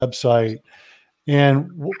website. And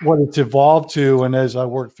what it's evolved to, and as I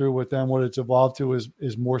work through with them, what it's evolved to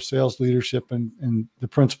is more sales leadership and the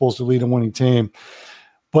principles to lead a winning team.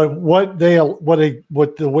 But what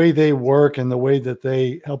the way they work and the way that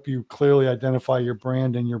they help you clearly identify your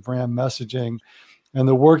brand and your brand messaging and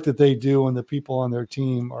the work that they do and the people on their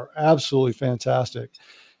team are absolutely fantastic.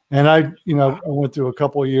 And I went through a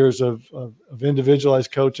couple of years of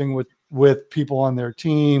individualized coaching with people on their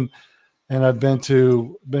team, and I've been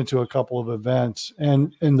to a couple of events.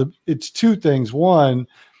 And it's two things. One,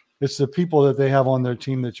 it's the people that they have on their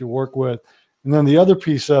team that you work with. And then the other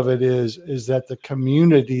piece of it is that the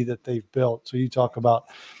community that they've built. So you talk about,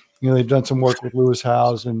 they've done some work with Lewis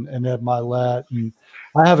Howes and Ed Milet. And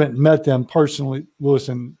I haven't met them personally, Lewis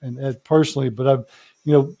and Ed personally, but I've,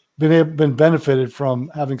 been benefited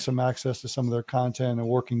from having some access to some of their content and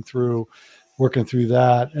working through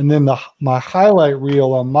that. And then my highlight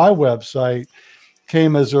reel on my website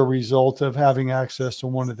came as a result of having access to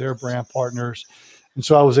one of their brand partners. And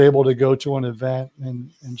so I was able to go to an event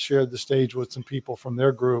and share the stage with some people from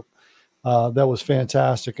their group. That was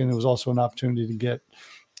fantastic. And it was also an opportunity to get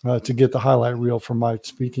the highlight reel from my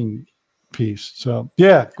speaking piece. So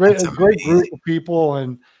yeah, great group of people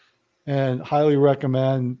and highly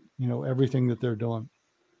recommend, everything that they're doing.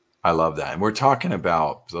 I love that. And we're talking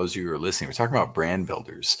about, for those of you who are listening, we're talking about brand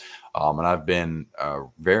builders. And I've been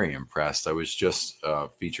very impressed. I was just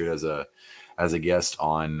featured as a guest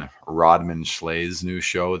on Rodman Schlay's new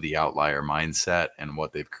show, The Outlier Mindset, and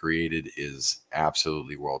what they've created is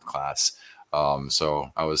absolutely world-class.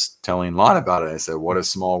 So I was telling Lon about it. I said, what a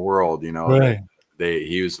small world, Right.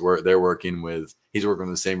 He's working with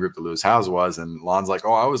the same group that Lewis Howes was. And Lon's like,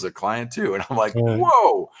 oh, I was a client too. And I'm like, right.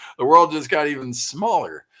 Whoa, the world just got even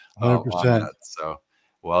smaller. 100%. So,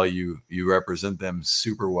 well, you represent them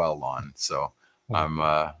super well, Lon. So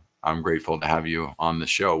I'm grateful to have you on the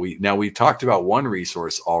show. We've talked about one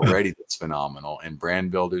resource already that's phenomenal, and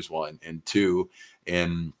brand builders, one and two,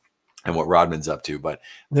 and what Rodman's up to. But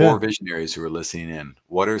for visionaries who are listening in,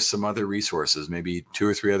 what are some other resources, maybe 2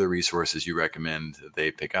 or 3 other resources you recommend that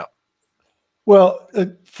they pick up? Well,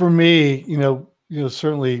 for me,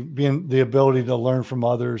 certainly being the ability to learn from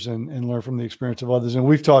others and learn from the experience of others. And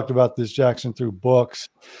we've talked about this, Jackson, through books.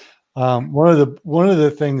 One of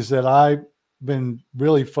the things that I've been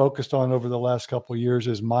really focused on over the last couple of years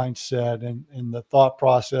is mindset and the thought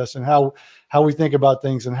process and how we think about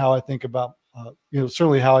things and how I think about,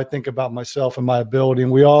 certainly how I think about myself and my ability.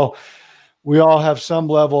 And we all have some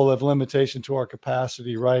level of limitation to our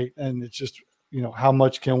capacity, right? And it's just, how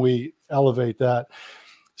much can we elevate that?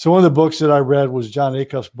 So one of the books that I read was John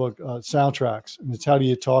Acuff's book, Soundtracks, and it's how do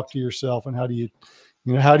you talk to yourself and how do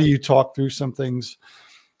you talk through some things.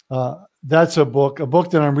 That's a book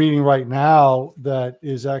that I'm reading right now that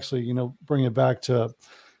is actually, bringing it back to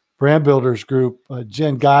Brand Builders Group.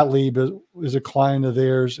 Jen Gottlieb is a client of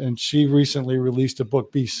theirs, and she recently released a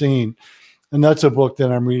book, Be Seen. And that's a book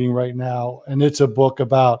that I'm reading right now. And it's a book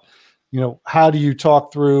about, how do you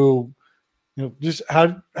talk through, just how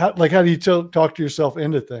do you talk to yourself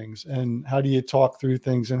into things, and how do you talk through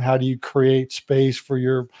things, and how do you create space for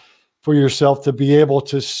yourself to be able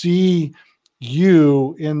to see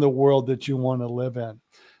you in the world that you want to live in.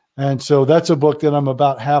 And so that's a book that I'm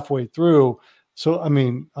about halfway through. So, I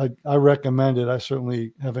mean, I recommend it. I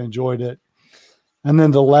certainly have enjoyed it. And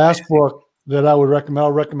then the last book that I would recommend,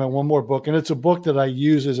 I'll recommend one more book. And it's a book that I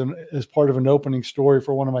use as part of an opening story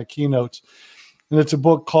for one of my keynotes. And it's a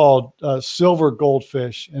book called Silver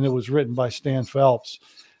Goldfish. And it was written by Stan Phelps.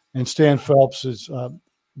 And Stan Phelps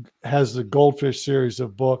has the Goldfish series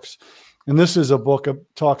of books. And this is a book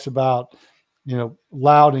that talks about,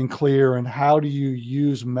 loud and clear, and how do you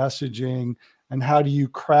use messaging and how do you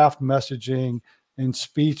craft messaging and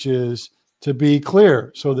speeches to be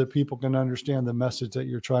clear so that people can understand the message that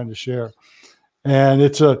you're trying to share. And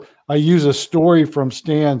I use a story from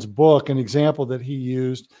Stan's book, an example that he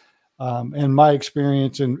used, and my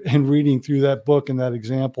experience in reading through that book and that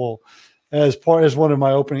example as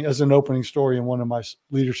an opening story in one of my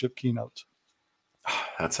leadership keynotes.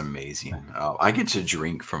 That's amazing. I get to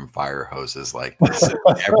drink from fire hoses like this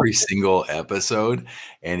every single episode.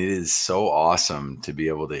 And it is so awesome to be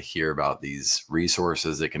able to hear about these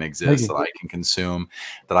resources that can exist, that I can consume,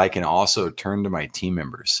 that I can also turn to my team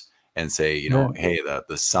members and say, hey,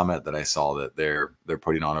 the summit that I saw that they're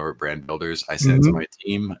putting on over at Brand Builders, I sent it to my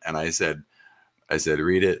team and I said,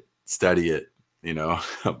 read it, study it,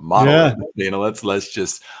 model Yeah. it. Let's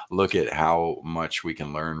just look at how much we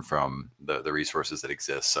can learn from the resources that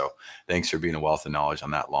exist. So thanks for being a wealth of knowledge on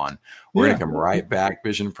that, Lon. We're going Yeah. to come right back,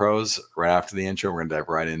 Vision Pros, right after the intro. We're going to dive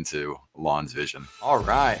right into Lon's vision. All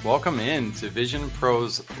right. Welcome in to Vision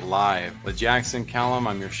Pros Live with Jackson Callum.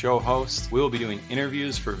 I'm your show host. We will be doing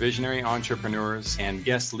interviews for visionary entrepreneurs and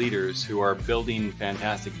guest leaders who are building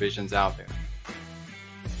fantastic visions out there.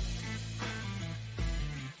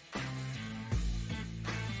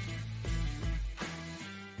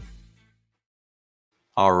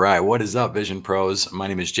 All right. What is up, Vision Pros? My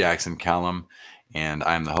name is Jackson Callum, and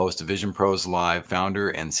I'm the host of Vision Pros Live, founder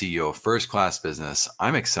and CEO of First Class Business.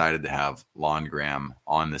 I'm excited to have Lon Graham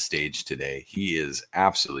on the stage today. He is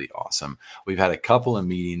absolutely awesome. We've had a couple of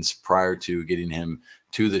meetings prior to getting him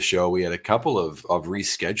to the show. We had a couple of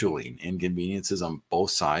rescheduling inconveniences on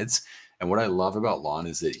both sides. And what I love about Lon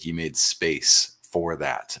is that he made space for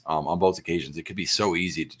that on both occasions. It could be so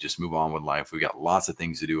easy to just move on with life. We got lots of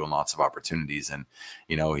things to do and lots of opportunities. And,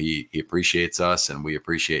 he appreciates us and we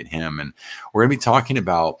appreciate him. And we're going to be talking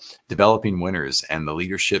about developing winners and the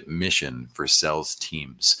leadership mission for sales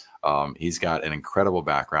teams. He's got an incredible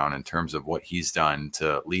background in terms of what he's done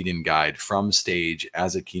to lead and guide from stage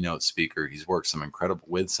as a keynote speaker. He's worked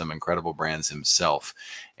with some incredible brands himself.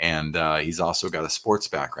 And he's also got a sports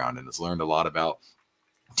background and has learned a lot about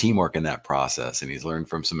teamwork in that process, and he's learned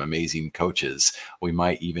from some amazing coaches. We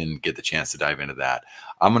might even get the chance to dive into that.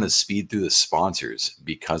 I'm going to speed through the sponsors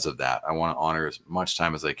because of that. I want to honor as much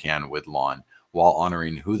time as I can with Lon while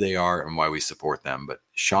honoring who they are and why we support them. But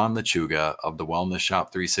Sean Lechuga of the Wellness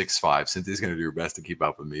Shop 365, Cynthia's going to do her best to keep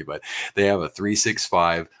up with me, but they have a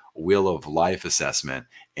 365 Wheel of Life assessment,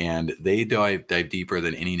 and they dive deeper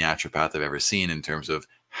than any naturopath I've ever seen in terms of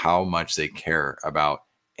how much they care about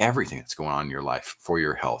everything that's going on in your life for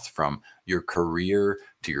your health, from your career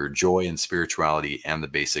to your joy and spirituality and the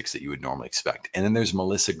basics that you would normally expect. And then there's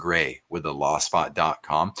Melissa Gray with the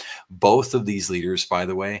lawspot.com. Both of these leaders, by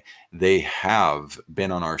the way, they have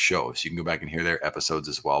been on our show. So you can go back and hear their episodes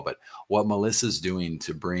as well. But what Melissa's doing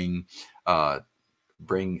to bring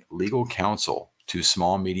legal counsel to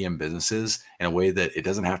small, medium businesses in a way that it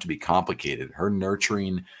doesn't have to be complicated. Her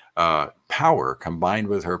nurturing power combined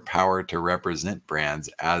with her power to represent brands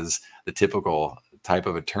as the typical type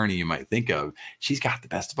of attorney you might think of, she's got the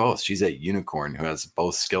best of both. She's a unicorn who has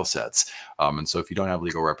both skill sets. And so if you don't have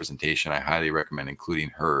legal representation, I highly recommend including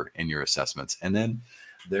her in your assessments. And then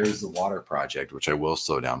there's the Water Project, which I will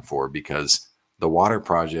slow down for, because the Water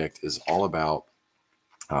Project is all about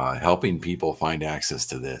helping people find access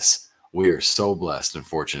to this. We are so blessed and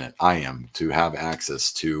fortunate, I am, to have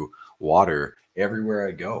access to water everywhere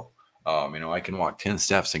I go. I can walk 10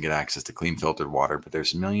 steps and get access to clean filtered water, but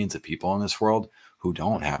there's millions of people in this world who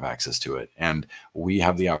don't have access to it. And we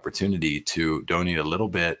have the opportunity to donate a little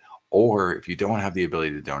bit, or if you don't have the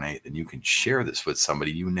ability to donate, then you can share this with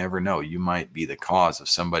somebody. You never know. You might be the cause of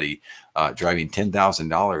somebody driving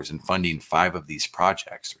 $10,000 and funding 5 of these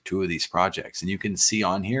projects or 2 of these projects. And you can see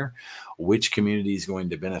on here which community is going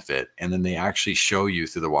to benefit. And then they actually show you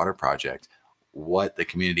through the Water Project what the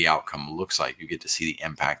community outcome looks like. You get to see the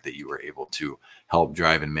impact that you were able to help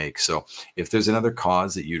drive and make. So if there's another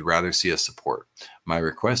cause that you'd rather see us support, my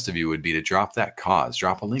request of you would be to drop that cause,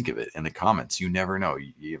 drop a link of it in the comments. You never know.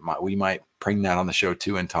 We might bring that on the show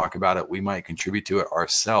too and talk about it. We might contribute to it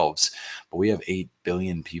ourselves, but we have 8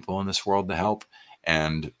 billion people in this world to help.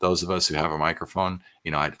 And those of us who have a microphone,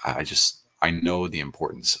 I know the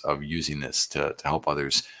importance of using this to help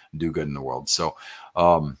others do good in the world. So,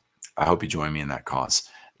 I hope you join me in that cause.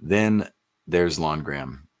 Then there's Lon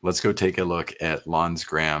Graham. Let's go take a look at Lon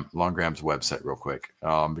Graham's website real quick,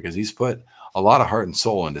 because he's put a lot of heart and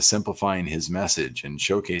soul into simplifying his message and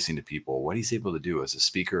showcasing to people what he's able to do as a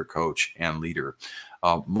speaker, coach, and leader.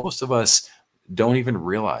 Most of us don't even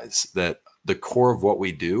realize that the core of what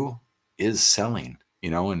we do is selling.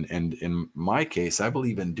 And in my case, I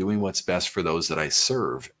believe in doing what's best for those that I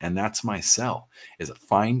serve. And that's my sell, is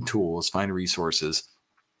find tools, find resources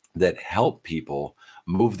that help people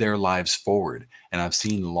move their lives forward. And I've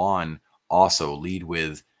seen Lon also lead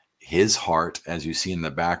with his heart, as you see in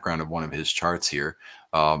the background of one of his charts here.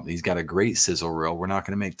 He's got a great sizzle reel. We're not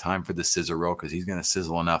going to make time for the sizzle reel because he's going to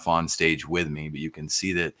sizzle enough on stage with me, but you can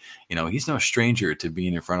see that, he's no stranger to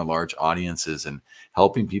being in front of large audiences and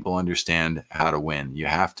helping people understand how to win. You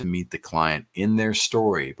have to meet the client in their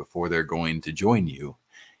story before they're going to join you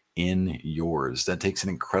in yours. That takes an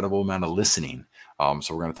incredible amount of listening.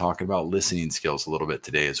 So we're going to talk about listening skills a little bit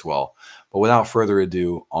today as well. But without further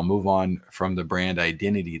ado, I'll move on from the brand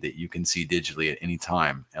identity that you can see digitally at any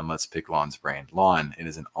time, and let's pick Lon's brain. Lon, it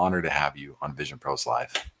is an honor to have you on Vision Pros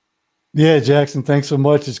Live. Yeah, Jackson, thanks so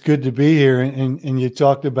much. It's good to be here. And you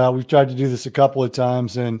talked about, we've tried to do this a couple of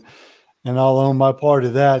times, and I'll own my part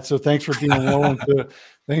of that. So thanks for being willing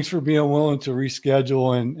to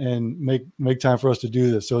reschedule and make time for us to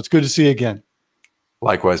do this. So it's good to see you again.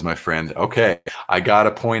 Likewise, my friend. Okay, I got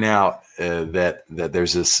to point out that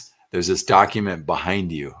there's this document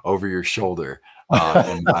behind you over your shoulder.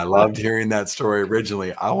 And I loved hearing that story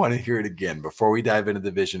originally. I want to hear it again before we dive into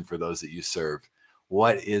the vision for those that you serve.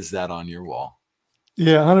 What is that on your wall?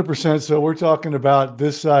 Yeah, 100%. So we're talking about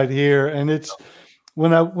this side here, and it's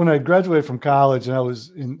when I graduated from college and I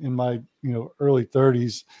was in my early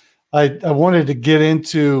 30s. I wanted to get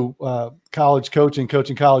into college coaching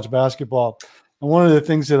college basketball, and one of the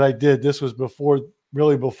things that I did, this was before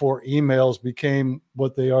emails became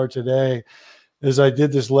what they are today, is I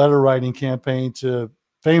did this letter writing campaign to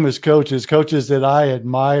famous coaches that I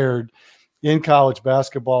admired in college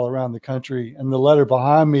basketball around the country. And the letter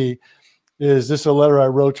behind me is this a letter I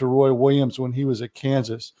wrote to Roy Williams when he was at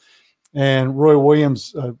Kansas. And Roy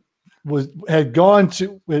Williams had gone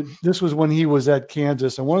to, this was when he was at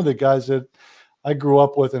Kansas. And one of the guys that I grew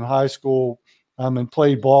up with in high school and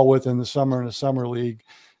played ball with in the summer league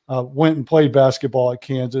went and played basketball at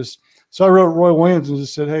Kansas. So I wrote Roy Williams and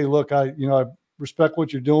just said, hey, look, I respect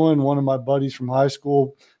what you're doing. One of my buddies from high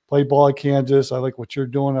school played ball at Kansas. I like what you're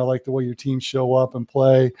doing. I like the way your teams show up and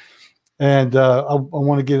play. And I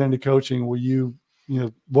want to get into coaching. Will you,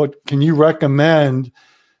 what can you recommend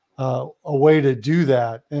a way to do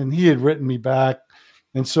that? And he had written me back.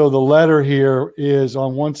 And so the letter here is,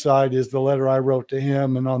 on one side is the letter I wrote to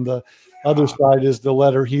him, and on the other side is the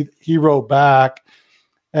letter he wrote back.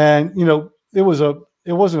 And it wasn't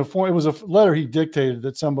a form, it was a letter he dictated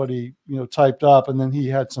that somebody typed up, and then he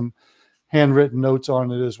had some handwritten notes on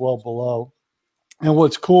it as well below. And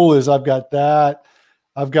what's cool is I've got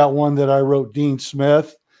one that I wrote Dean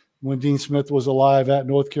Smith when Dean Smith was alive at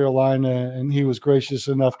North Carolina, and he was gracious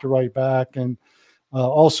enough to write back. And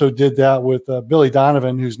also did that with Billy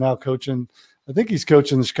Donovan, who's now coaching. I think he's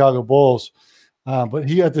coaching the Chicago Bulls. But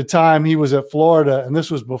he, at the time, he was at Florida, and this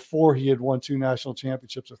was before he had won 2 national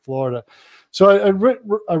championships at Florida. So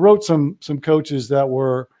I wrote some coaches that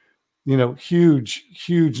were,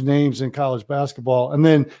 huge names in college basketball. And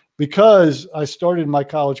then because I started my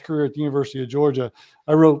college career at the University of Georgia,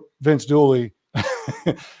 I wrote Vince Dooley,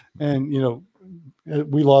 and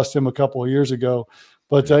we lost him a couple of years ago.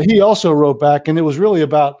 But he also wrote back, and it was really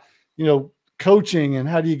about coaching and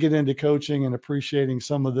how do you get into coaching and appreciating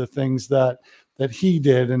some of the things that he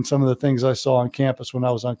did and some of the things I saw on campus when I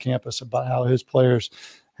was on campus about how his players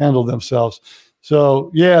handled themselves. So,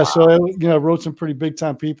 yeah, wow. So I wrote some pretty big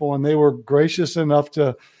time people, and they were gracious enough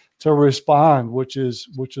to respond, which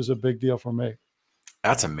is a big deal for me.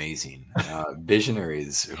 That's amazing.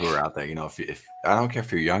 Visionaries who are out there, if I don't care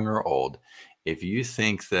if you're young or old, if you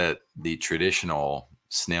think that the traditional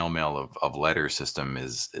snail mail of letter system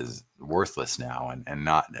is worthless now and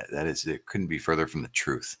not, it couldn't be further from the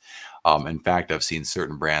truth. In fact, I've seen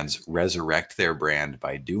certain brands resurrect their brand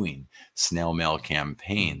by doing snail mail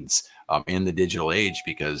campaigns in the digital age,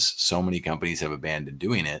 because so many companies have abandoned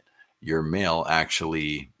doing it. Your mail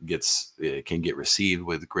actually can get received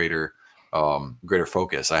with greater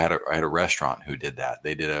focus. I had a restaurant who did that.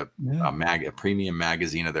 They did a premium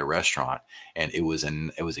magazine of their restaurant, and it was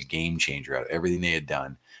a game changer out of everything they had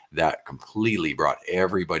done. That completely brought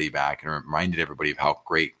everybody back and reminded everybody of how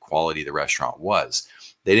great quality the restaurant was.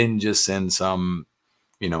 They didn't just send some,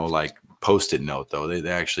 like Post-it note, though. They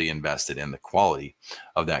actually invested in the quality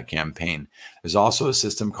of that campaign. There's also a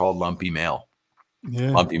system called Lumpy Mail.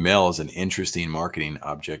 Yeah. Lumpy mail is an interesting marketing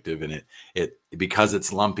objective, and it because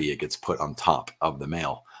it's lumpy, it gets put on top of the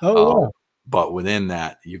mail. Wow. But within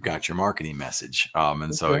that, you've got your marketing message.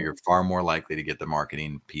 And so you're far more likely to get the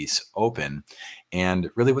marketing piece open.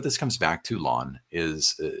 And really what this comes back to, Lon,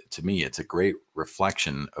 is to me, it's a great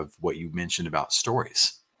reflection of what you mentioned about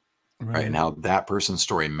stories, right? And how that person's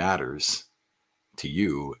story matters to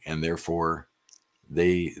you. And therefore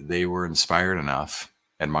they were inspired enough,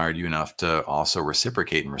 admired you enough to also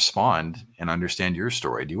reciprocate and respond and understand your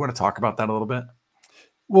story. Do you want to talk about that a little bit?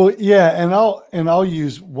 Well, yeah, and I'll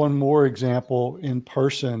use one more example in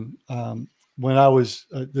person. When I was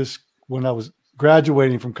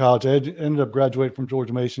graduating from college, I ended up graduating from George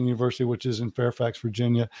Mason University, which is in Fairfax,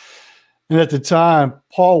 Virginia. And at the time,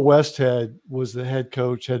 Paul Westhead was the head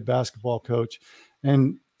basketball coach.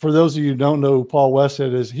 And for those of you who don't know who Paul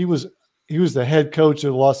Westhead is, he was the head coach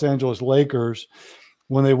of the Los Angeles Lakers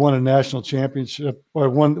when they won a national championship, or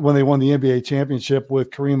when they won the NBA championship with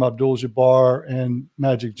Kareem Abdul-Jabbar and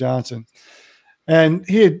Magic Johnson. And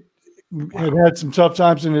he had some tough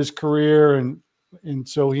times in his career, and And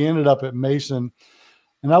so he ended up at Mason,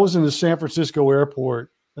 and I was in the San Francisco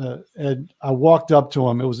airport. And I walked up to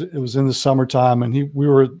him. It was in the summertime, and we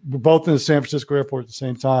were both in the San Francisco airport at the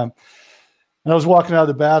same time. And I was walking out of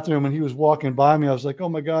the bathroom, and he was walking by me. I was like, "Oh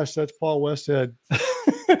my gosh, that's Paul Westhead."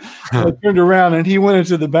 I turned around, and he went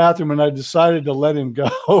into the bathroom, and I decided to let him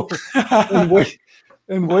go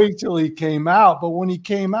and wait till he came out. But when he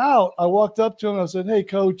came out, I walked up to him. And I said, "Hey,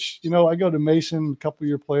 Coach, I go to Mason. A couple of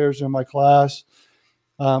your players are in my class."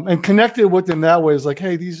 And connected with them that way is like,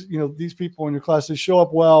 hey, these people in your class, they show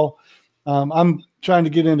up well. I'm trying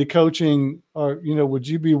to get into coaching, or, would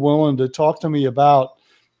you be willing to talk to me about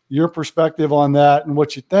your perspective on that and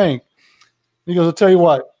what you think? He goes, I'll tell you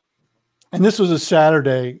what. And this was a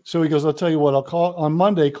Saturday. So he goes, I'll tell you what, I'll call on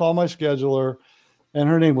Monday, call my scheduler. And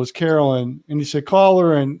her name was Carolyn. And he said, call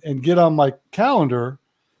her and get on my calendar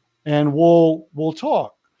and we'll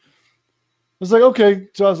talk. I was like, okay.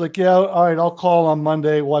 So I was like, yeah, all right, I'll call on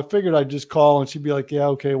Monday. Well, I figured I'd just call, and she'd be like, yeah,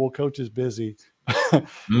 okay, well, Coach is busy.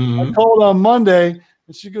 I called on Monday,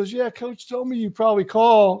 and she goes, yeah, Coach told me you probably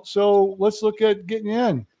call, so let's look at getting you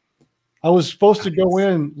in. I was supposed to go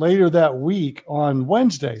in later that week on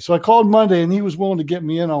Wednesday. So I called Monday, and he was willing to get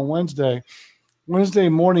me in on Wednesday. Wednesday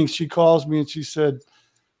morning, she calls me, and she said,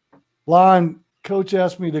 Lon, Coach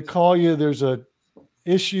asked me to call you. There's a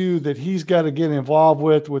issue that he's got to get involved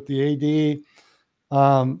with the AD.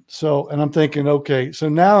 And I'm thinking, okay, so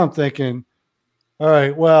now I'm thinking, all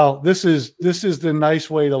right, well, this is the nice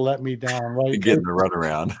way to let me down, right? Getting the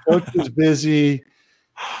runaround. Coach is busy.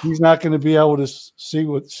 He's not going to be able to see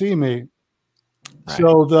me. Right.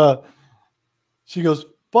 So she goes,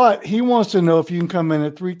 but he wants to know if you can come in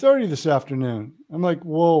at 3:30 this afternoon. I'm like,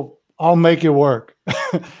 well, I'll make it work.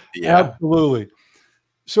 Yeah. Absolutely.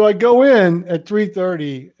 So I go in at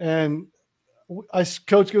 3:30, and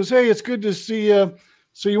Coach goes, hey, it's good to see you.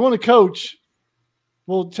 So you want to coach?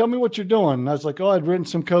 Well, tell me what you're doing. And I was like, oh, I'd written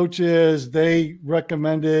some coaches. They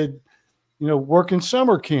recommended, working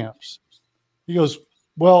summer camps. He goes,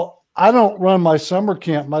 well, I don't run my summer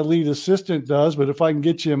camp. My lead assistant does, but if I can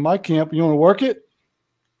get you in my camp, you want to work it?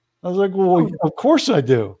 I was like, well, of course I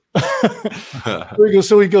do.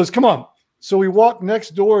 So he goes, come on. So we walked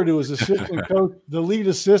next door to his assistant coach, the lead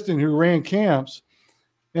assistant who ran camps.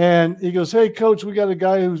 And he goes, hey, Coach, we got a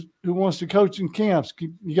guy who wants to coach in camps.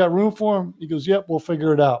 You got room for him? He goes, yep, we'll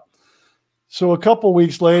figure it out. So a couple of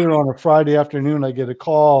weeks later on a Friday afternoon, I get a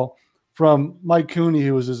call from Mike Cooney,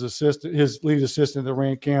 who was his lead assistant that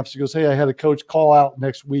ran camps. He goes, hey, I had a coach call out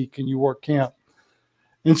next week. Can you work camp?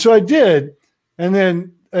 And so I did. And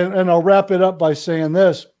then, and I'll wrap it up by saying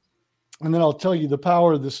this. And then I'll tell you the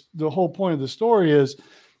power of this. The whole point of the story is,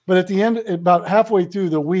 but at the end, about halfway through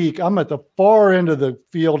the week, I'm at the far end of the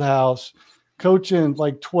field house coaching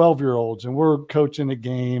like 12-year-olds, and we're coaching a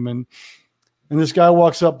game. And this guy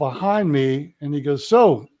walks up behind me and he goes,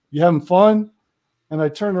 so you having fun? And I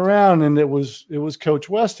turn around, and it was Coach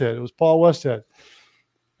Westhead. It was Paul Westhead.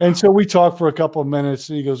 And so we talked for a couple of minutes,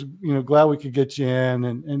 and he goes, glad we could get you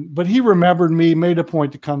in. But he remembered me, made a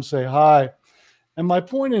point to come say hi. And my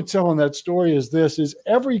point in telling that story is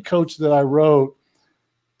every coach that I wrote,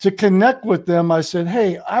 to connect with them, I said,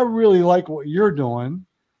 hey, I really like what you're doing.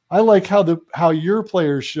 I like how your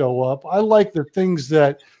players show up. I like the things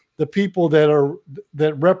that the people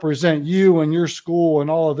that represent you and your school and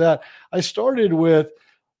all of that. I started with,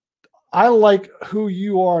 I like who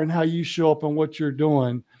you are and how you show up and what you're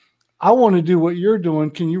doing. I want to do what you're doing.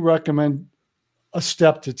 Can you recommend a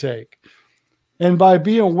step to take? And by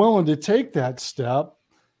being willing to take that step,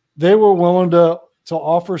 they were willing to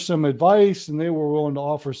offer some advice, and they were willing to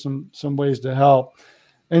offer some ways to help.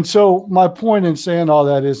 And so my point in saying all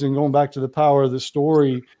that is, and going back to the power of the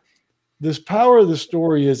story, this power of the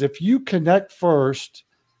story is if you connect first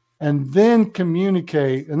and then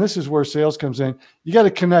communicate, and this is where sales comes in, you got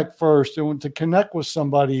to connect first. And to connect with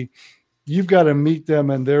somebody, you've got to meet them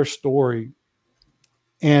in their story.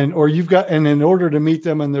 And in order to meet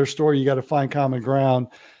them in their story, you got to find common ground.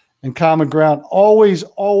 And common ground always,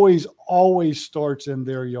 always, always starts in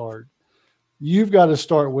their yard. You've got to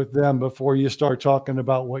start with them before you start talking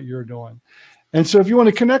about what you're doing. And so if you want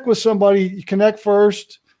to connect with somebody, you connect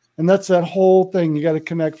first. And that's that whole thing. You got to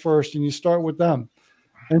connect first, and you start with them.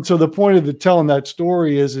 And so the point of telling that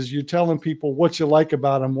story is you're telling people what you like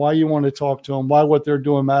about them, why you want to talk to them, why what they're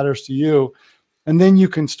doing matters to you. And then you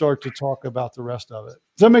can start to talk about the rest of it.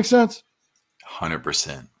 Does that make sense?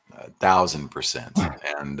 100%, 1,000%.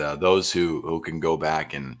 And those who can go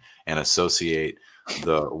back and associate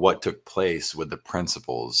what took place with the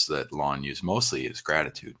principles that Lon used mostly is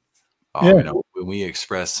gratitude. When we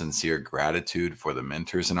express sincere gratitude for the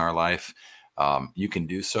mentors in our life, You can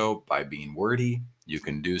do so by being wordy. You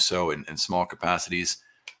can do so in small capacities.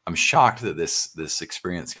 I'm shocked that this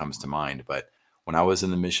experience comes to mind, but when I was in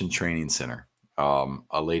the Mission Training Center,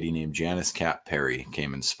 a lady named Janice Cat Perry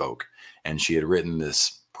came and spoke, and she had written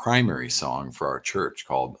this primary song for our church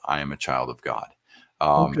called "I Am a Child of God."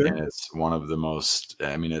 Okay. And it's one of the most,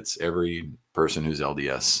 I mean, it's every person who's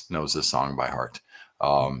LDS knows this song by heart.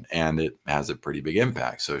 And it has a pretty big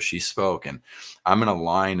impact. So she spoke, and I'm in a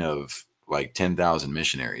line of like 10,000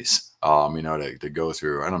 missionaries, to go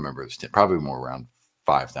through. I don't remember, it was 10, probably more, around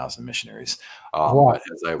 5,000 missionaries. Wow. But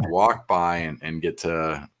as I walk by and get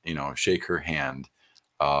to, shake her hand,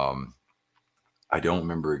 I don't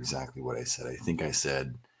remember exactly what I said. I think I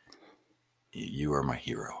said, "You are my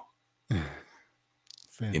hero."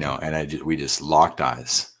 And we just locked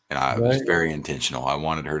eyes, and I was very intentional. I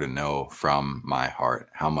wanted her to know from my heart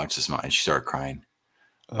how much is mine. She started crying.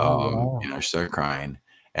 Wow. She started crying,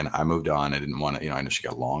 and I moved on. I didn't want to, I know she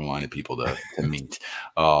got a long line of people to meet.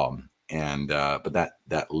 But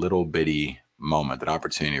that little bitty moment, that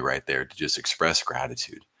opportunity right there to just express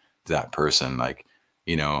gratitude to that person, like,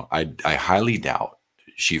 I highly doubt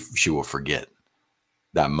she will forget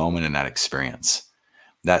that moment and that experience.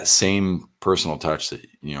 That same personal touch that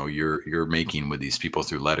you're making with these people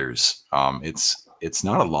through letters, it's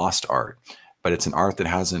not a lost art, but it's an art that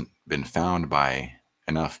hasn't been found by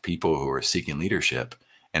enough people who are seeking leadership.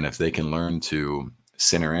 And if they can learn to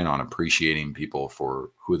center in on appreciating people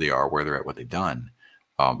for who they are, where they're at, what they've done,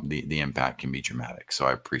 the impact can be dramatic. So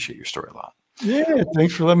I appreciate your story a lot. Yeah,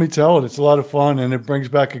 thanks for letting me tell it. It's a lot of fun, and it brings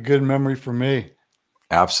back a good memory for me.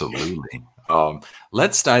 Absolutely.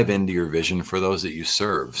 Let's dive into your vision for those that you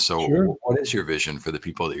serve. So Sure. what is your vision for the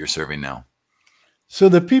people that you're serving now? So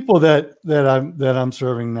the people that I'm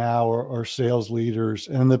serving now are sales leaders,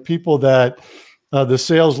 and the people that the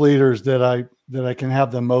sales leaders that I can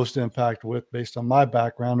have the most impact with, based on my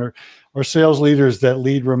background, are sales leaders that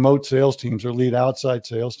lead remote sales teams or lead outside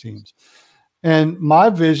sales teams. And my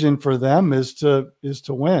vision for them is to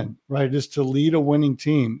win, right? Is to lead a winning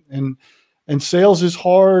team. And sales is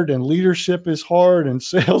hard, and leadership is hard, and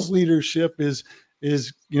sales leadership is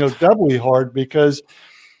doubly hard, because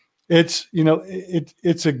it's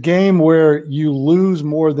a game where you lose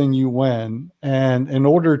more than you win, and in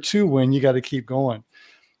order to win, you got to keep going.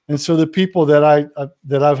 And so the people that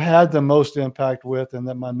I've had the most impact with, and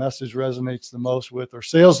that my message resonates the most with, are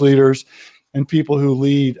sales leaders and people who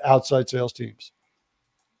lead outside sales teams.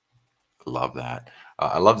 Love that.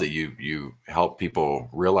 I love that you help people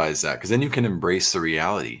realize that, because then you can embrace the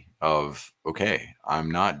reality of, okay, I'm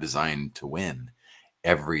not designed to win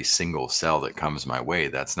every single sale that comes my way.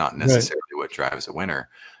 That's not necessarily what drives a winner.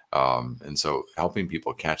 And so helping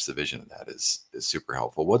people catch the vision of that is super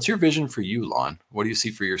helpful. What's your vision for you, Lon? What do you see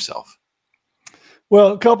for yourself?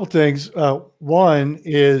 Well, a couple things. One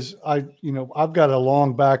is I've got a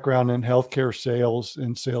long background in healthcare sales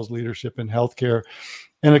and sales leadership in healthcare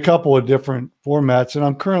in a couple of different formats. And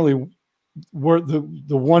I'm currently,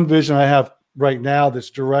 the one vision I have right now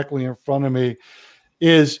that's directly in front of me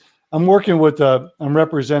is I'm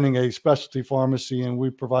representing a specialty pharmacy, and we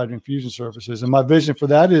provide infusion services. And my vision for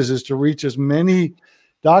that is to reach as many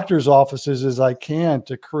doctors' offices as I can,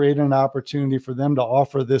 to create an opportunity for them to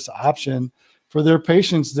offer this option for their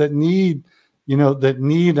patients that need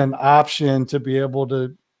an option to be able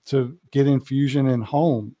to get infusion in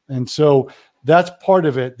home. And so that's part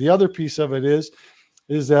of it. The other piece of it is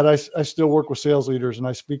that I still work with sales leaders, and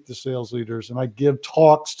I speak to sales leaders, and I give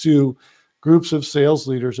talks to groups of sales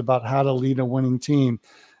leaders about how to lead a winning team.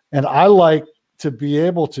 And I like to be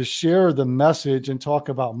able to share the message and talk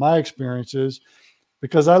about my experiences,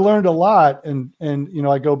 because I learned a lot. And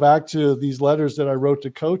I go back to these letters that I wrote to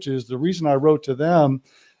coaches. The reason I wrote to them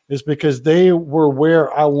is because they were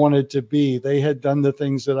where I wanted to be. They had done the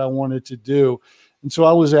things that I wanted to do. And so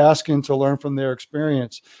I was asking to learn from their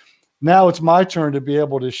experience. Now it's my turn to be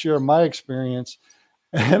able to share my experience.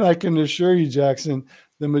 And I can assure you, Jackson,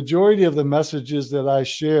 the majority of the messages that I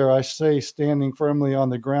share, I say standing firmly on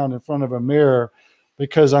the ground in front of a mirror,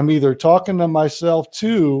 because I'm either talking to myself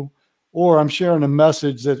too, or I'm sharing a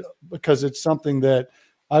message because it's something that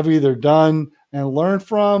I've either done and learned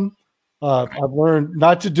from. I've learned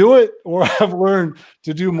not to do it, or I've learned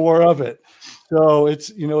to do more of it. So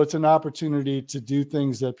it's an opportunity to do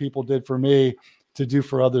things that people did for me, to do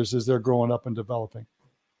for others as they're growing up and developing.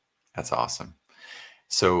 That's awesome.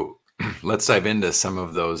 So let's dive into some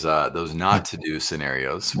of those not to do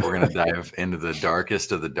scenarios. We're going to dive into the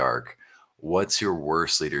darkest of the dark. What's your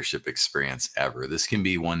worst leadership experience ever? This can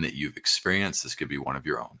be one that you've experienced. This could be one of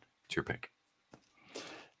your own. It's your pick.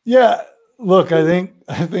 Yeah. Look, I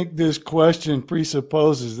think this question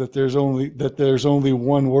presupposes that there's only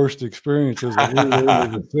one worst experience as a leader and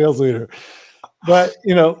as a sales leader. But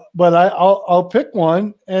I'll pick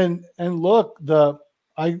one and look,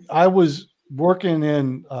 I was working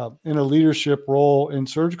in a leadership role in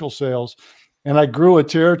surgical sales, and I grew a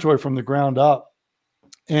territory from the ground up.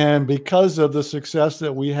 And because of the success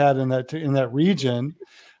that we had in that region,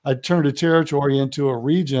 I turned a territory into a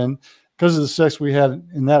region. Because of the success we had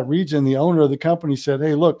in that region, the owner of the company said,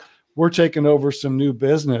 "Hey, look, we're taking over some new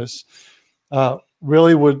business.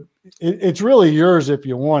 It's really yours if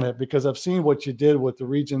you want it, because I've seen what you did with the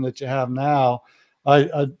region that you have now.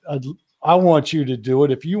 I want you to do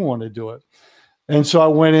it if you want to do it." And so I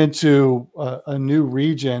went into a new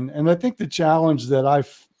region, and I think the challenge that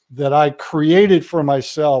I created for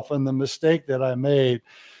myself and the mistake that I made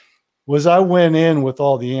was I went in with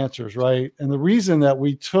all the answers, right? And the reason that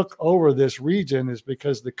we took over this region is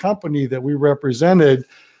because the company that we represented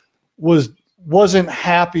wasn't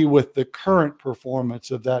happy with the current performance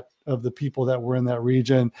of the people that were in that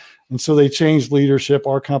region. And so they changed leadership.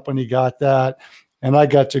 Our company got that, and I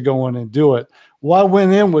got to go in and do it. Well, I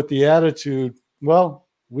went in with the attitude, well,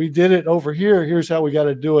 we did it over here. Here's how we got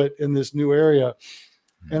to do it in this new area.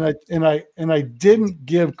 And I didn't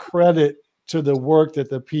give credit to the work that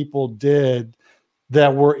the people did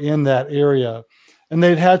that were in that area. And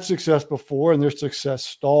they'd had success before, and their success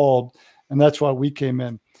stalled. And that's why we came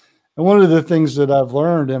in. And one of the things that I've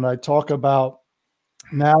learned, and I talk about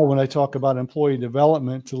now when I talk about employee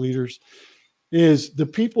development to leaders, is the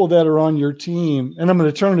people that are on your team. And I'm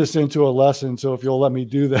going to turn this into a lesson. So if you'll let me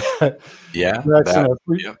do that. Yeah.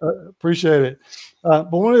 Appreciate it.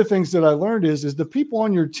 But one of the things that I learned is the people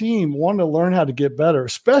on your team want to learn how to get better,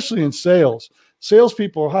 especially in sales.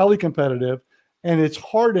 Salespeople are highly competitive, and it's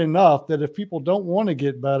hard enough that if people don't want to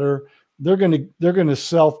get better, they're going to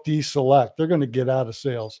self-deselect. They're going to get out of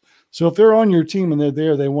sales. So if they're on your team and they're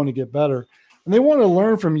there, they want to get better, and they want to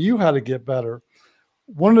learn from you how to get better.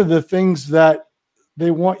 One of the things that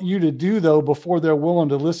they want you to do, though, before they're willing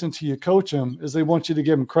to listen to you coach them, is they want you to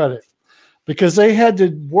give them credit, because they had to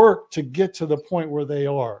work to get to the point where they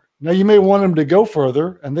are. Now, you may want them to go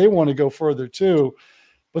further, and they want to go further too,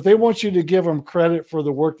 but they want you to give them credit for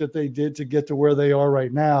the work that they did to get to where they are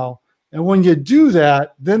right now. And when you do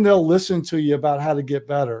that, then they'll listen to you about how to get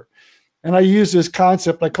better. And I use this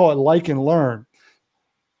concept, I call it like and learn.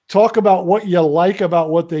 Talk about what you like about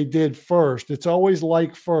what they did first. It's always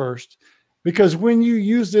like first, because when you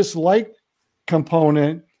use this like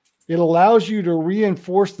component, it allows you to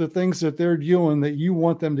reinforce the things that they're doing that you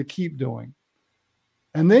want them to keep doing.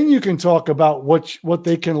 And then you can talk about what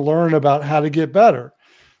they can learn about how to get better.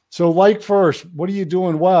 So like first, what are you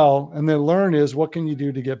doing well? And then learn is, what can you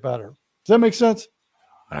do to get better? Does that make sense?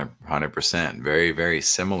 100%. Very, very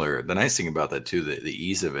similar. The nice thing about that too, the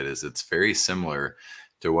ease of it is it's very similar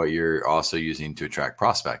to what you're also using to attract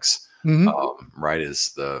prospects. Right,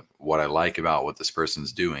 is what I like about what this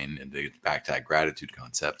person's doing, and back to that gratitude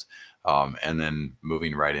concept, and then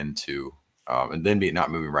moving right into,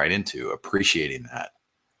 not moving right into appreciating that.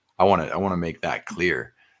 I want to make that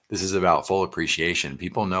clear. This is about full appreciation.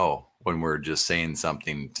 People know when we're just saying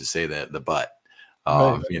something to say the but.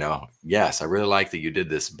 Right. Yes, I really like that you did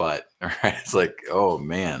this, but right, it's like, oh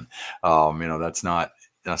man, that's not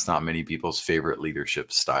many people's favorite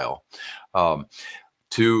leadership style.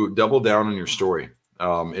 To double down on your story,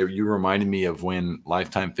 you reminded me of when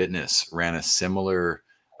Lifetime Fitness ran a similar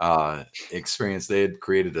experience. They had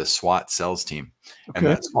created a SWAT sales team, and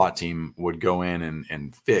that SWAT team would go in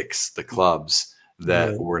and fix the clubs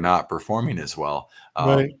that were not performing as well.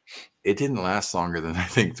 It didn't last longer than, I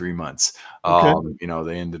think, 3 months.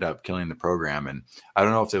 They ended up killing the program, and I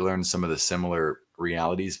don't know if they learned some of the similar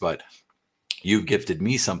realities, but you've gifted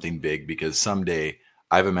me something big, because someday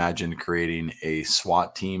I've imagined creating a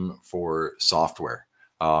SWAT team for software,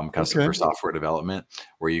 custom for software development,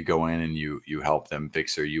 where you go in and you help them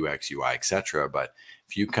fix their UX, UI, etc. But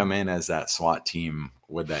if you come in as that SWAT team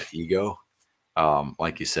with that ego,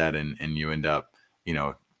 like you said, and you end up,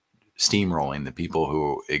 steamrolling the people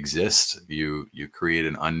who exist, you create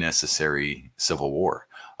an unnecessary civil war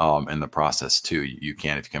in the process too. You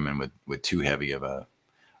can't, if you come in with too heavy of a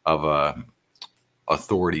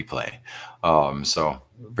authority play. So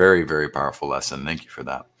very, very powerful lesson. Thank you for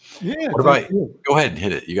that. Yeah. What about you? Go ahead and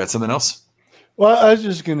hit it. You got something else? Well, I was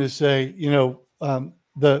just going to say,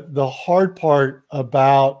 the hard part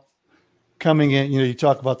about coming in, you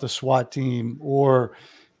talk about the SWAT team or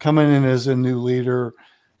coming in as a new leader.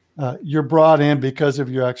 You're brought in because of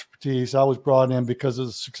your expertise. I was brought in because of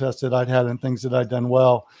the success that I'd had and things that I'd done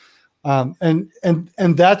well. And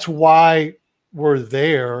that's why we're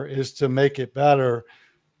there is to make it better,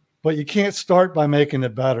 but you can't start by making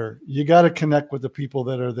it better. You got to connect with the people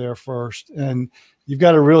that are there first. And you've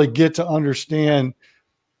got to really get to understand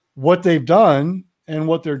what they've done and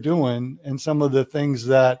what they're doing and some of the things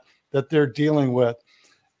that they're dealing with.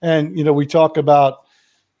 And, we talk about,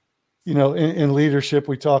 in leadership,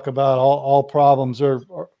 we talk about all problems are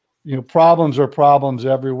problems are problems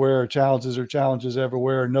everywhere. Challenges are challenges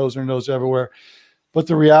everywhere. No's are no's everywhere. But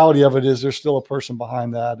the reality of it is there's still a person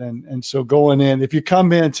behind that. And so going in, if you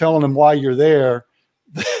come in telling them why you're there,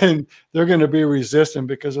 then they're going to be resistant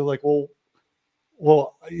because they're like,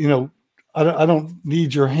 well, I don't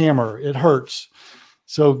need your hammer. It hurts.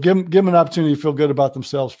 So give them an opportunity to feel good about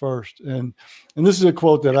themselves first. And this is a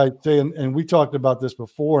quote that I say, and we talked about this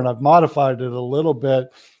before, and I've modified it a little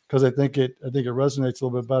bit because I think it resonates a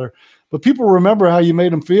little bit better. But people remember how you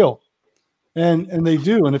made them feel. And they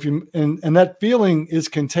do. And if you and that feeling is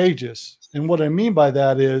contagious. And what I mean by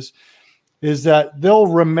that is that they'll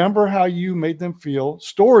remember how you made them feel.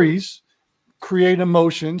 Stories create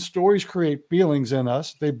emotions, stories create feelings in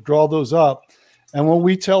us. They draw those up. And when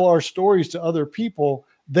we tell our stories to other people,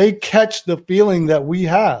 they catch the feeling that we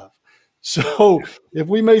have. So if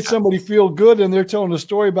we made somebody feel good and they're telling a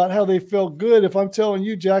story about how they felt good, if I'm telling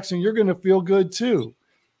you, Jackson, you're going to feel good too.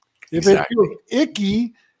 If it feels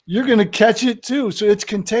icky, you're going to catch it too. So it's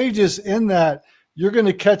contagious in that you're going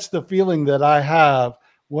to catch the feeling that I have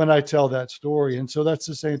when I tell that story. And so that's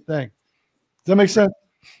the same thing. Does that make sense?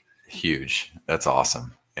 Huge. That's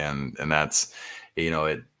awesome. And that's,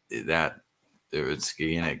 it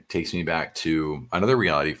takes me back to another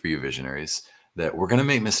reality for you visionaries, that we're going to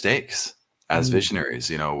make mistakes as visionaries.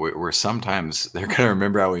 We're sometimes they're going to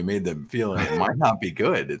remember how we made them feel, and it might not be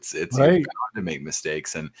good. It's right. Bound to make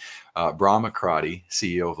mistakes. And Brahm Akrati,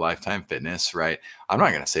 CEO of Lifetime Fitness, right? I'm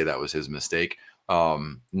not going to say that was his mistake.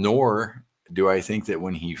 Nor do I think that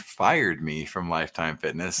when he fired me from Lifetime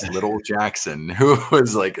Fitness, little Jackson, who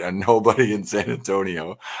was like a nobody in San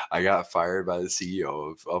Antonio, I got fired by the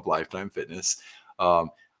CEO of Lifetime Fitness.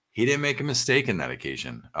 He didn't make a mistake in that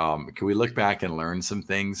occasion. Can we look back and learn some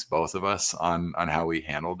things, both of us, on how we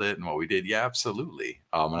handled it and what we did? Yeah, absolutely.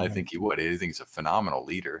 And I think he would. I think he's a phenomenal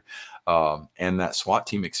leader. And that SWAT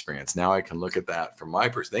team experience, now I can look at that from my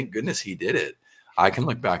perspective. Thank goodness he did it. I can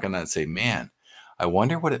look back on that and say, man, I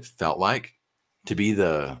wonder what it felt like to be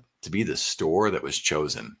the store that was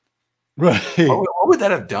chosen. Right. What would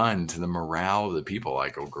that have done to the morale of the people?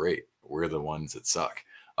 Like, oh, great, we're the ones that suck.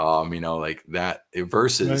 Like that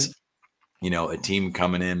versus, right. A team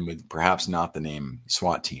coming in with perhaps not the name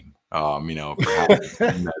SWAT team,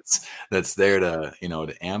 perhaps that's there to,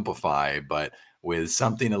 to amplify, but with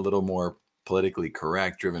something a little more politically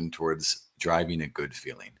correct, driven towards driving a good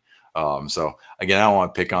feeling. So again, I don't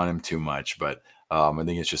want to pick on him too much, but I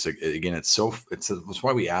think it's just, again, it's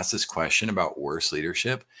why we ask this question about worse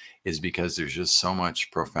leadership, is because there's just so much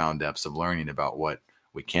profound depths of learning about what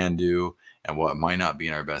we can do and what might not be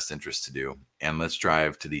in our best interest to do. And let's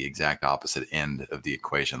drive to the exact opposite end of the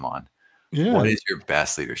equation, Lon. Yeah. What is your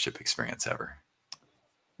best leadership experience ever?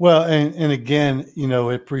 Well, and again,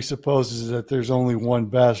 it presupposes that there's only one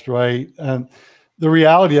best, right? The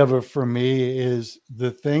reality of it for me is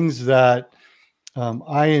the things that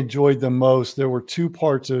I enjoyed the most. There were two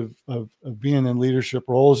parts of being in leadership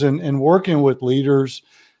roles and working with leaders.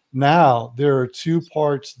 Now, there are two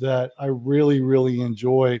parts that I really, really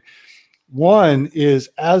enjoy. One is,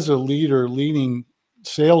 as a leader leading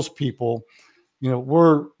salespeople,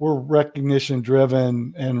 we're recognition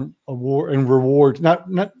driven and rewards,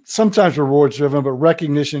 not sometimes rewards driven, but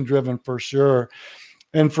recognition driven for sure.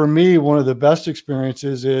 And for me, one of the best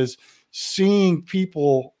experiences is seeing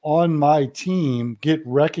people on my team get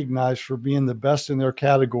recognized for being the best in their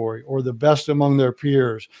category or the best among their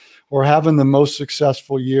peers or having the most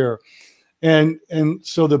successful year. And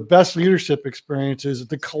so the best leadership experience is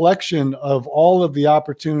the collection of all of the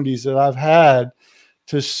opportunities that I've had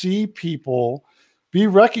to see people be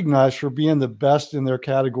recognized for being the best in their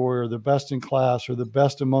category or the best in class or the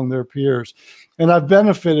best among their peers. And I've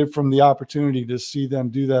benefited from the opportunity to see them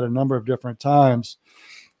do that a number of different times.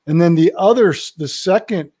 And then the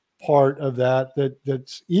second part of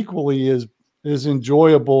that's equally is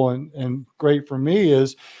enjoyable and great for me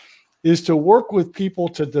is to work with people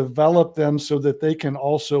to develop them so that they can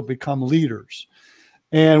also become leaders,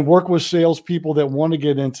 and work with salespeople that want to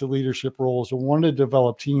get into leadership roles or want to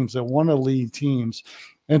develop teams, that want to lead teams,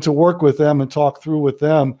 and to work with them and talk through with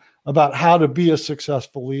them about how to be a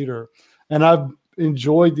successful leader. And I've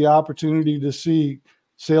enjoyed the opportunity to see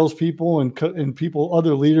salespeople and people,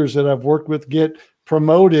 other leaders that I've worked with, get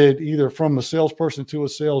promoted either from a salesperson to a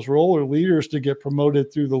sales role, or leaders to get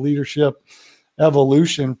promoted through the leadership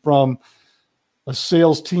evolution from a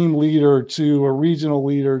sales team leader to a regional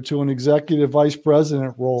leader to an executive vice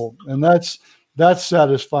president role. And that's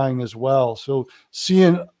satisfying as well. So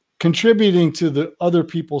contributing to the other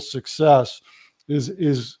people's success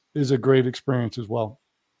is a great experience as well.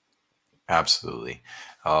 Absolutely.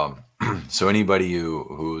 So anybody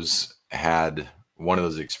who's had one of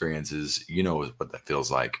those experiences, what that feels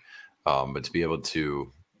like. But to be able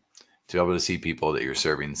to see people that you're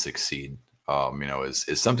serving succeed,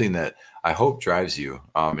 is something that I hope drives you.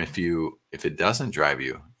 If it doesn't drive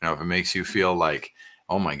you, if it makes you feel like,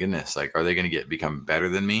 oh my goodness, like, are they going to become better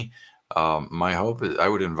than me? My hope is I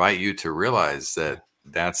would invite you to realize that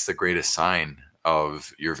that's the greatest sign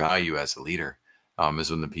of your value as a leader,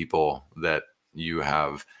 is when the people that you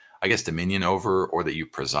have, I guess, dominion over, or that you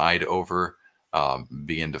preside over,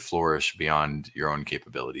 begin to flourish beyond your own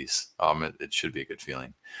capabilities. It should be a good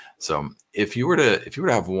feeling. So if you were to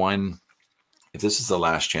have if this is the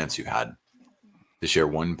last chance you had to share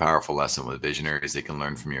one powerful lesson with visionaries they can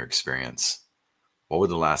learn from your experience, what would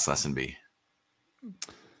the last lesson be?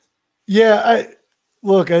 Yeah,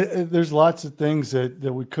 there's lots of things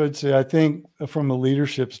that we could say. I think from a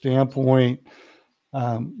leadership standpoint,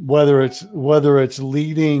 whether it's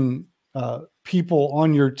leading people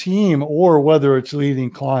on your team or whether it's leading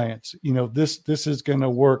clients, this is going to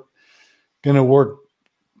work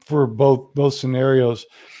for both scenarios.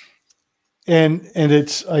 And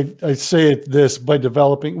it's, I say it this,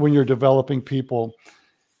 when you're developing people,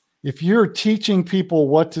 if you're teaching people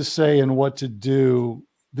what to say and what to do,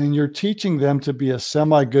 then you're teaching them to be a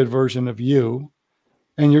semi-good version of you,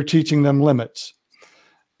 and you're teaching them limits.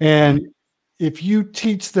 And if you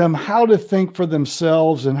teach them how to think for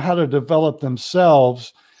themselves and how to develop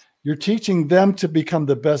themselves, you're teaching them to become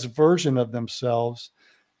the best version of themselves,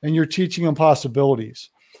 and you're teaching them possibilities.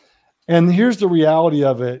 And here's the reality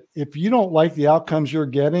of it. If you don't like the outcomes you're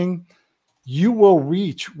getting, you will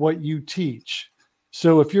reach what you teach.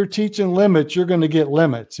 So if you're teaching limits, you're going to get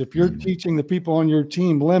limits. If you're teaching the people on your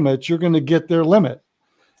team limits, you're going to get their limit.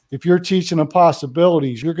 If you're teaching them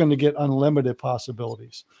possibilities, you're going to get unlimited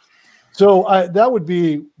possibilities. So that would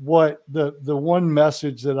be what the one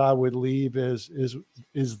message that I would leave is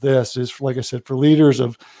like I said, for leaders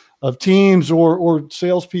of teams or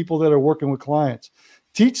salespeople that are working with clients.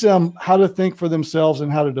 Teach them how to think for themselves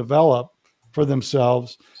and how to develop for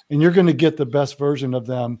themselves, and you're going to get the best version of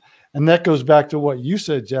them. And that goes back to what you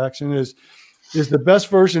said, Jackson, is the best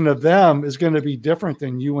version of them is going to be different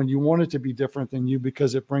than you, and you want it to be different than you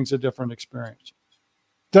because it brings a different experience.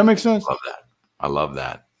 Does that make sense? I love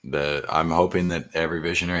that. I'm hoping that every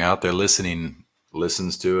visionary out there listening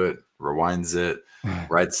listens to it, rewinds it,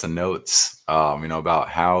 writes the notes, about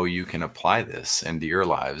how you can apply this into your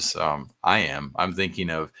lives. I'm thinking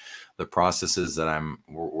of the processes that I'm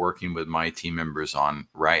working with my team members on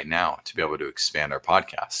right now to be able to expand our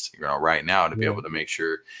podcast, right now to be able to make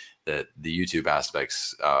sure that the YouTube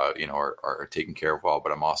aspects, are taken care of well.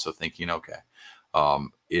 But I'm also thinking,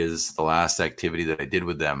 is the last activity that I did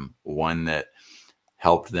with them one that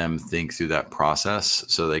helped them think through that process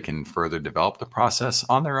so they can further develop the process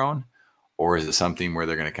on their own? Or is it something where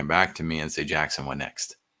they're going to come back to me and say, Jackson, what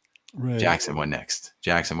next? Right. Jackson, what next?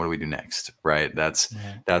 Jackson, what do we do next? Right. That's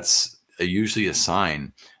usually a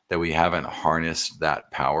sign that we haven't harnessed that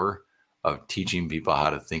power of teaching people how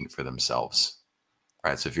to think for themselves.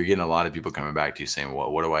 Right. So if you're getting a lot of people coming back to you saying,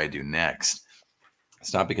 well, what do I do next?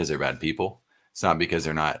 It's not because they're bad people. It's not because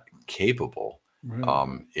they're not capable.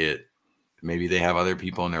 Right. Maybe they have other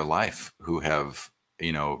people in their life who have,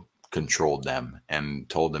 controlled them and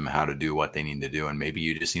told them how to do what they need to do. And maybe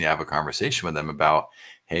you just need to have a conversation with them about,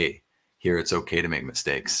 hey, here, it's okay to make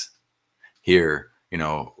mistakes. Here,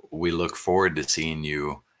 we look forward to seeing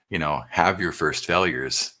you, have your first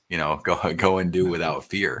failures, go and do without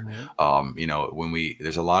fear.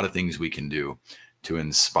 There's a lot of things we can do to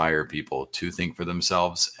inspire people to think for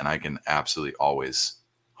themselves. And I can absolutely always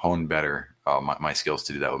hone better my skills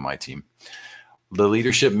to do that with my team. The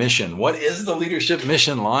leadership mission. What is the leadership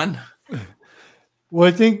mission, Lon? Well,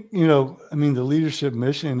 I think, the leadership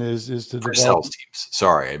mission is to for develop sales teams.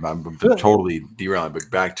 Sorry, I'm totally derailing,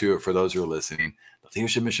 but back to it for those who are listening. The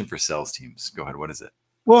leadership mission for sales teams. Go ahead. What is it?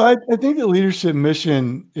 Well, I think the leadership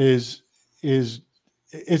mission is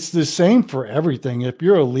it's the same for everything. If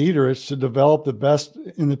you're a leader, it's to develop the best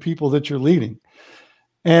in the people that you're leading.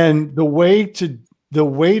 And the way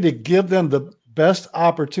to give them the best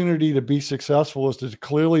opportunity to be successful is to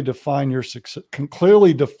clearly define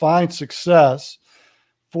success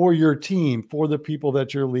for your team, for the people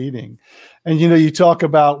that you're leading. And, you talk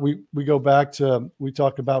about, we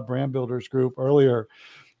talked about Brand Builders Group earlier.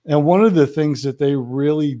 And one of the things that they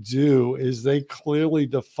really do is they clearly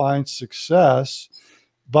define success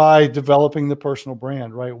by developing the personal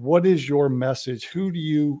brand, right? What is your message? Who do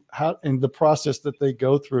you, how, and the process that they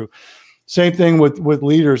go through. Same thing with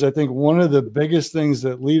leaders. I think one of the biggest things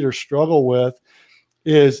that leaders struggle with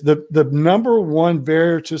is the number one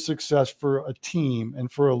barrier to success for a team and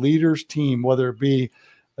for a leader's team, whether it be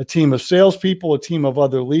a team of salespeople, a team of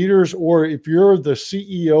other leaders, or if you're the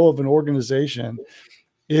CEO of an organization,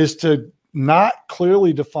 is to not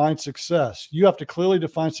clearly define success. You have to clearly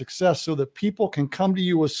define success so that people can come to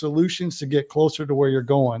you with solutions to get closer to where you're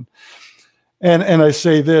going. And I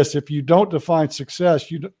say this, if you don't define success,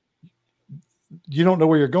 you don't know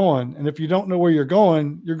where you're going. And if you don't know where you're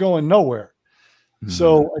going nowhere. Mm-hmm.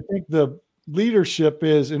 So I think the leadership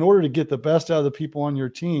is, in order to get the best out of the people on your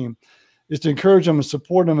team, is to encourage them and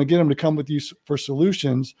support them and get them to come with you for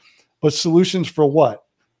solutions. But solutions for what?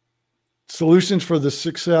 Solutions for the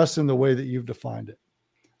success in the way that you've defined it.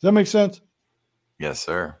 Does that make sense? Yes,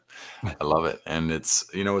 sir. I love it. And it's,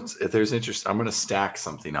 if there's interest, I'm going to stack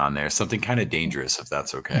something on there, something kind of dangerous, if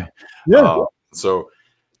that's okay. Yeah. So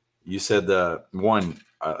you said that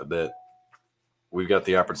we've got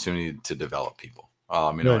the opportunity to develop people,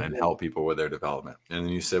 and help people with their development. And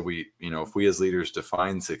then you said if we as leaders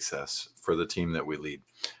define success for the team that we lead,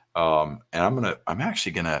 and I'm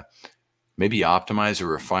actually going to maybe optimize or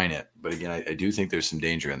refine it. But again, I do think there's some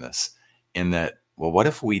danger in this, in that, well, what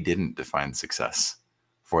if we didn't define success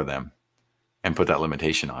for them and put that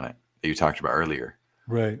limitation on it that you talked about earlier?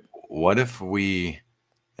 Right. What if we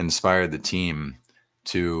inspired the team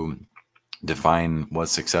to define what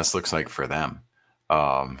success looks like for them?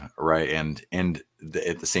 Right. And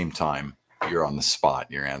at the same time, you're on the spot,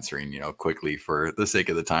 you're answering, quickly for the sake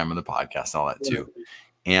of the time of the podcast, and all that too.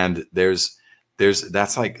 And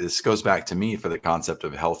this goes back to me for the concept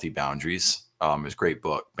of healthy boundaries. There's a great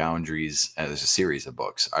book, Boundaries. There's a series of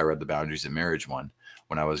books. I read the Boundaries in Marriage one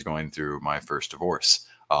when I was going through my first divorce,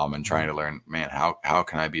 and trying to learn, man, how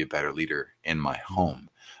can I be a better leader in my home?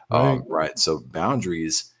 Right. So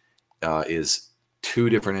boundaries is two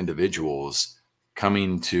different individuals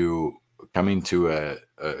coming to a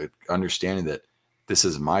understanding that this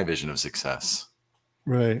is my vision of success.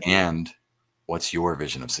 Right. And what's your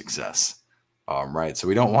vision of success? Right. So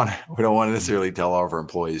we don't want to necessarily tell all of our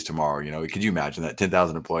employees tomorrow, could you imagine that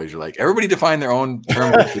 10,000 employees are like, everybody define their own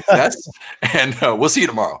term of success and we'll see you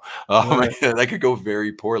tomorrow. That could go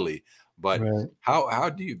very poorly. But how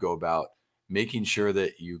do you go about making sure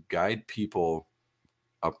that you guide people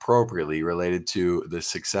appropriately related to the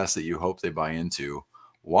success that you hope they buy into,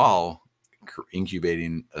 while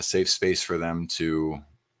incubating a safe space for them to,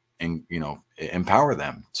 empower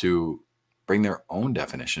them to bring their own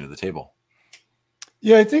definition to the table?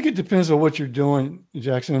 Yeah, I think it depends on what you're doing,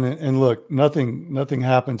 Jackson. And look, nothing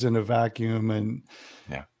happens in a vacuum.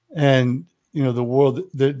 And the world,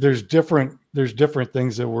 there's different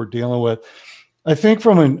things that we're dealing with. I think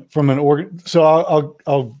from an organ. So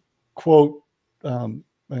I'll quote.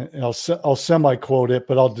 I'll semi-quote it,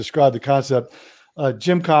 but I'll describe the concept.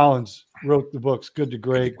 Jim Collins wrote the books Good to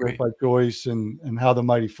Great, Great by Choice, and How the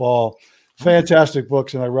Mighty Fall. Fantastic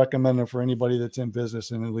books, and I recommend them for anybody that's in business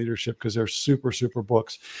and in leadership, because they're super, super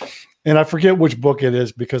books. And I forget which book it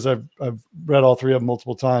is because I've read all three of them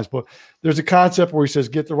multiple times. But there's a concept where he says,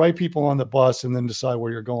 get the right people on the bus and then decide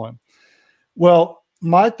where you're going. Well,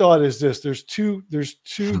 my thought is this: there's two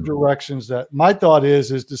directions. That my thought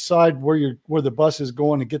is decide where the bus is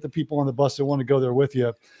going and get the people on the bus that want to go there with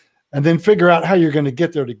you, and then figure out how you're going to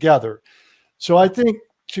get there together. So I think,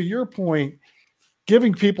 to your point,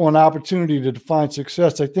 giving people an opportunity to define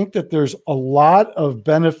success, I think that there's a lot of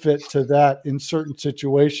benefit to that in certain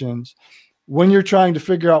situations when you're trying to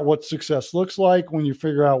figure out what success looks like, when you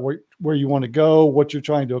figure out where you want to go, what you're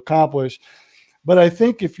trying to accomplish. But I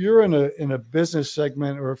think if you're in a business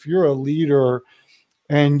segment, or if you're a leader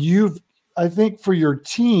and I think for your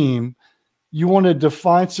team, you want to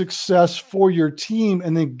define success for your team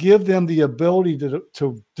and then give them the ability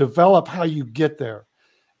to develop how you get there.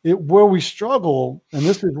 Where we struggle, and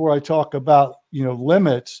this is where I talk about,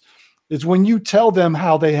 limits, is when you tell them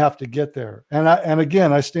how they have to get there. And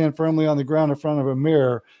again, I stand firmly on the ground in front of a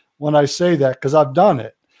mirror when I say that, because I've done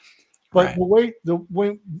it. But when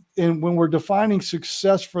we're defining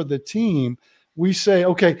success for the team, we say,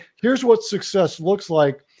 okay, here's what success looks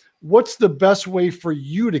like. What's the best way for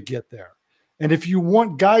you to get there? And if you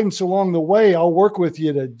want guidance along the way, I'll work with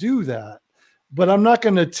you to do that. But I'm not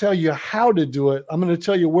going to tell you how to do it. I'm going to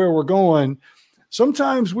tell you where we're going.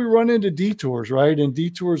 Sometimes we run into detours, right? And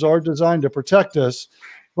detours are designed to protect us,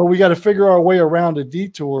 but we got to figure our way around a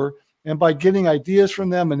detour And by getting ideas from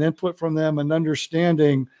them and input from them and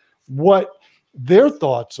understanding what their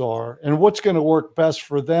thoughts are and what's going to work best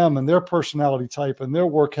for them and their personality type and their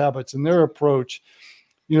work habits and their approach,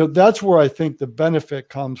 that's where I think the benefit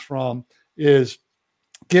comes from, is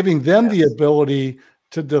giving them the ability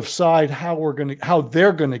to decide how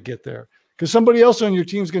they're going to get there, because somebody else on your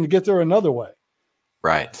team is going to get there another way.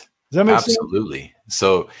 Right. Does that make sense? Absolutely.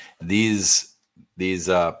 So these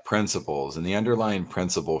principles, and the underlying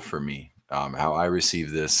principle for me, how I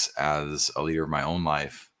receive this as a leader of my own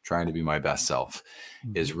life, trying to be my best self,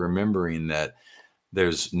 is remembering that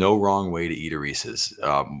there's no wrong way to eat a Reese's.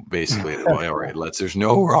 Basically, all right, there's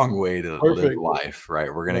no wrong way to live life,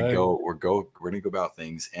 right? We're going to go about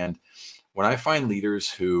things. And when I find leaders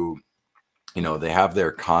who, they have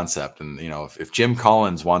their concept, and, if Jim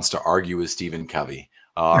Collins wants to argue with Stephen Covey,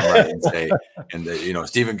 right, and say,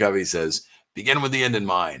 Stephen Covey says, begin with the end in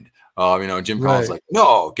mind. Jim Collins like,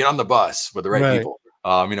 no, get on the bus with the right people.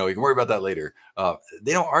 We can worry about that later.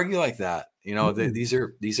 They don't argue like that.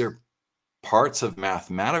 These are parts of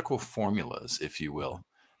mathematical formulas, if you will,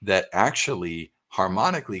 that actually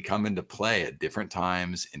harmonically come into play at different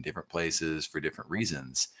times in different places for different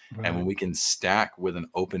reasons. Right. And when we can stack with an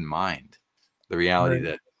open mind, the reality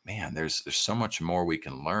that, man, there's so much more we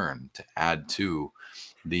can learn to add to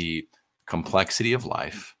the complexity of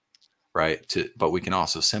life, right? But we can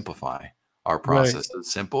also simplify our process. Right.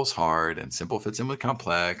 Simple is hard, and simple fits in with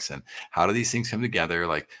complex. And how do these things come together?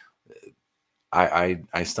 Like,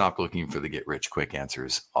 I stopped looking for the get rich quick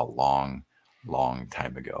answers a long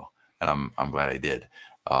time ago, and I'm glad I did.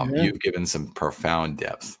 You've given some profound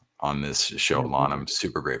depth on this show, Lon. I'm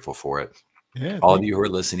super grateful for it. Yeah, all of you who are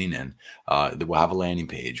listening in, we'll have a landing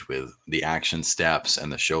page with the action steps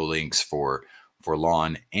and the show links for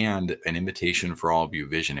Lon, and an invitation for all of you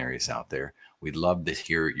visionaries out there. We'd love to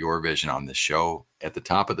hear your vision on this show. At the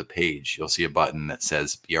top of the page, you'll see a button that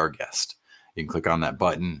says Be Our Guest. You can click on that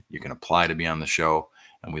button. You can apply to be on the show,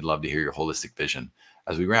 and we'd love to hear your holistic vision.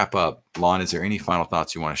 As we wrap up, Lon, is there any final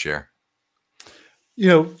thoughts you want to share?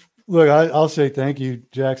 Look, I'll say thank you,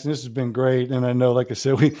 Jackson. This has been great. And I know, like I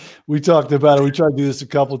said, we talked about it. We tried to do this a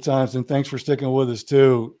couple of times, and thanks for sticking with us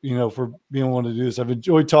too, for being willing to do this. I've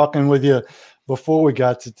enjoyed talking with you before we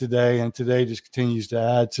got to today, and today just continues to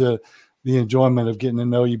add to the enjoyment of getting to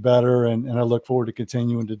know you better. And I look forward to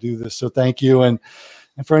continuing to do this. So thank you. And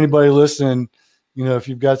for anybody listening, if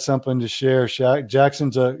you've got something to share,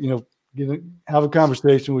 Jackson's have a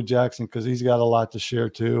conversation with Jackson, because he's got a lot to share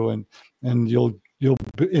too. And your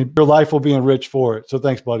life will be enriched for it. So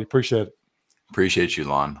thanks, buddy. Appreciate it. Appreciate you,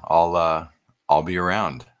 Lon. I'll be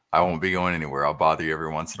around. I won't be going anywhere. I'll bother you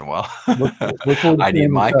every once in a while. I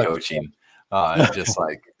need my coaching. Just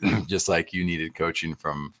like you needed coaching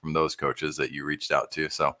from those coaches that you reached out to.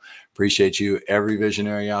 So appreciate you. Every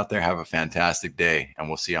visionary out there, have a fantastic day, and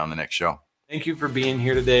we'll see you on the next show. Thank you for being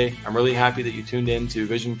here today. I'm really happy that you tuned in to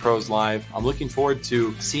Vision Pros Live. I'm looking forward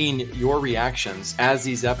to seeing your reactions as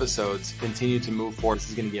these episodes continue to move forward. This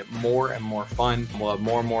is going to get more and more fun. We'll have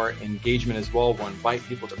more and more engagement as well. We'll invite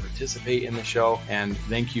people to participate in the show. And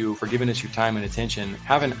thank you for giving us your time and attention.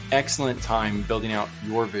 Have an excellent time building out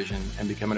your vision and becoming